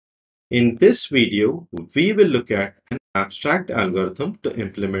In this video, we will look at an abstract algorithm to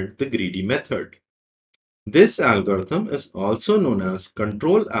implement the greedy method. This algorithm is also known as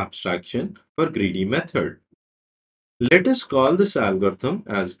control abstraction for greedy method. Let us call this algorithm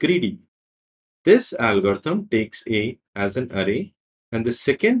as greedy. This algorithm takes A as an array and the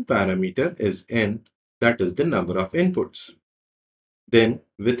second parameter is n, that is the number of inputs. Then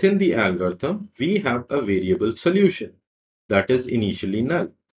within the algorithm, we have a variable solution that is initially null.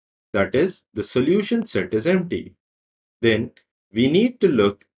 That is, the solution set is empty. Then we need to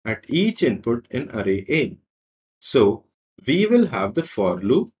look at each input in array A. So we will have the for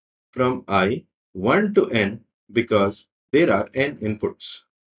loop from I 1 to n because there are n inputs.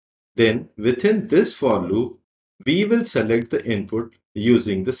 Then within this for loop, we will select the input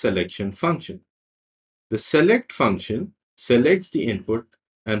using the selection function. The select function selects the input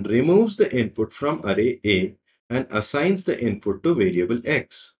and removes the input from array A and assigns the input to variable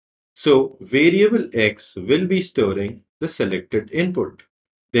x. So variable x will be storing the selected input.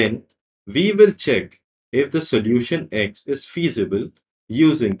 Then we will check if the solution x is feasible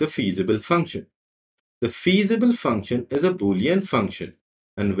using the feasible function. The feasible function is a Boolean function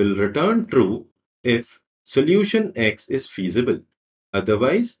and will return true if solution x is feasible.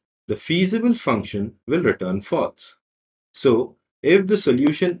 Otherwise, the feasible function will return false. So, if the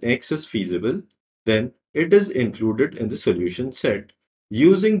solution x is feasible, then it is included in the solution set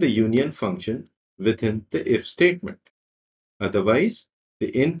using the union function within the if statement. Otherwise, the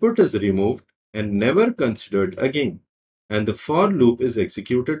input is removed and never considered again, and the for loop is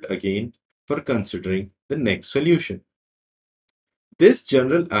executed again for considering the next solution. This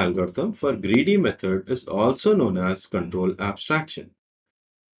general algorithm for greedy method is also known as control abstraction.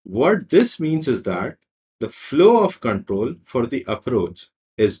 What this means is that the flow of control for the approach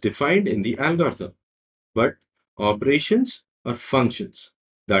is defined in the algorithm, but operations or functions,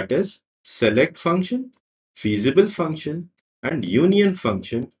 that is, select function, feasible function, and union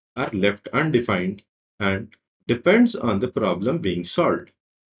function are left undefined and depends on the problem being solved.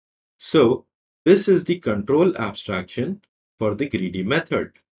 So, this is the control abstraction for the greedy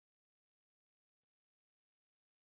method.